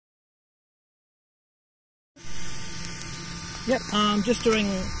Yep, I'm just doing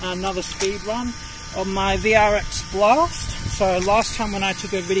another speed run on my VRX Blast. So last time when I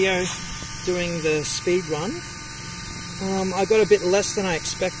took a video doing the speed run, I got a bit less than I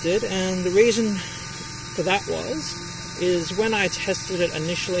expected, and the reason for that is when I tested it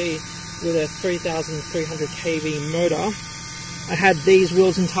initially with a 3,300 kV motor, I had these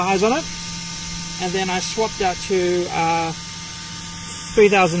wheels and tyres on it, and then I swapped out to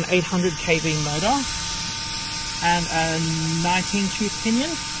 3,800 kV motor and a 19-tooth pinion,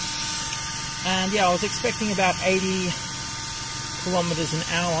 and yeah, I was expecting about 80 kilometers an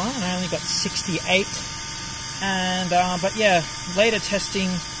hour, and I only got 68. And but yeah, later testing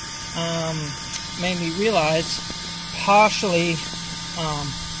made me realize partially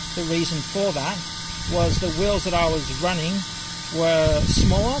the reason for that was the wheels that I was running were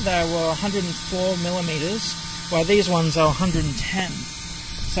smaller. They were 104 millimeters, while these ones are 110.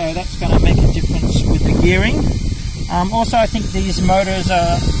 So that's going to make a difference with the gearing. Also, I think these motors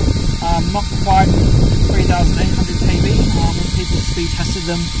are not quite 3,800 kV. When people speed tested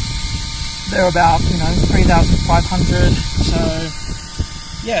them, they're about 3,500. So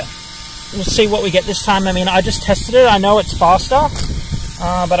yeah, we'll see what we get this time. I mean, I just tested it. I know it's faster,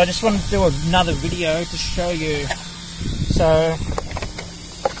 but I just wanted to do another video to show you. So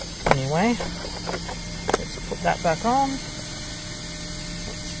anyway, let's put that back on.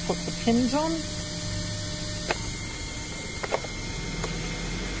 Let's put the pins on.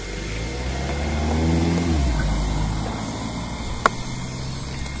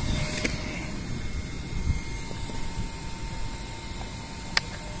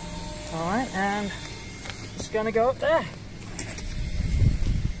 Alright, and it's going to go up there.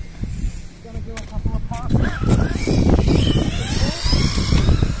 Going to do a couple of passes.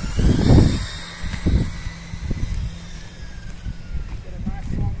 Get a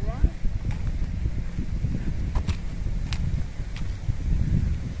nice long run.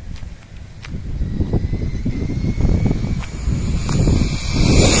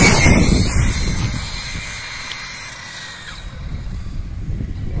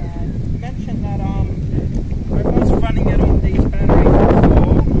 Mentioned that I was running it on these batteries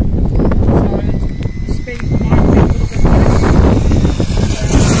before, so the speed might be a little bit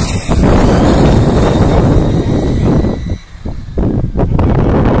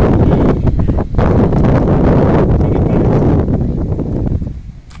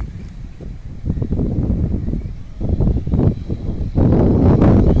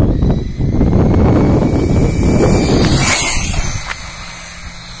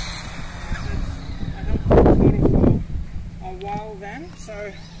while then,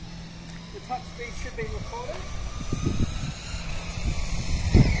 so the top speed should be recorded.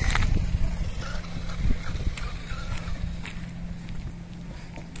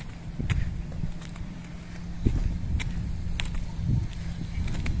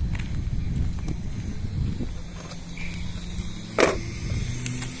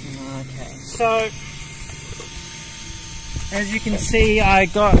 Okay, so as you can see, I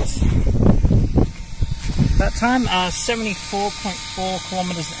got that time 74.4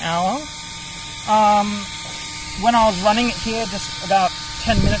 kilometers an hour. When I was running it here just about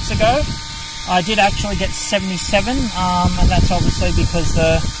 10 minutes ago, I did actually get 77, and that's obviously because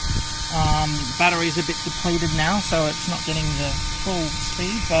the battery is a bit depleted now, so it's not getting the full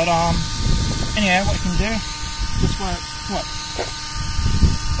speed. But anyway, what you can do, just what?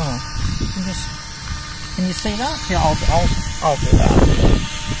 Oh, can you see that? Here, I'll do that.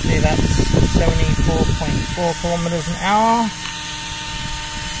 See, that's 74.4 kilometers an hour.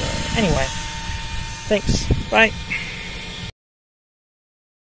 So anyway, thanks. Bye.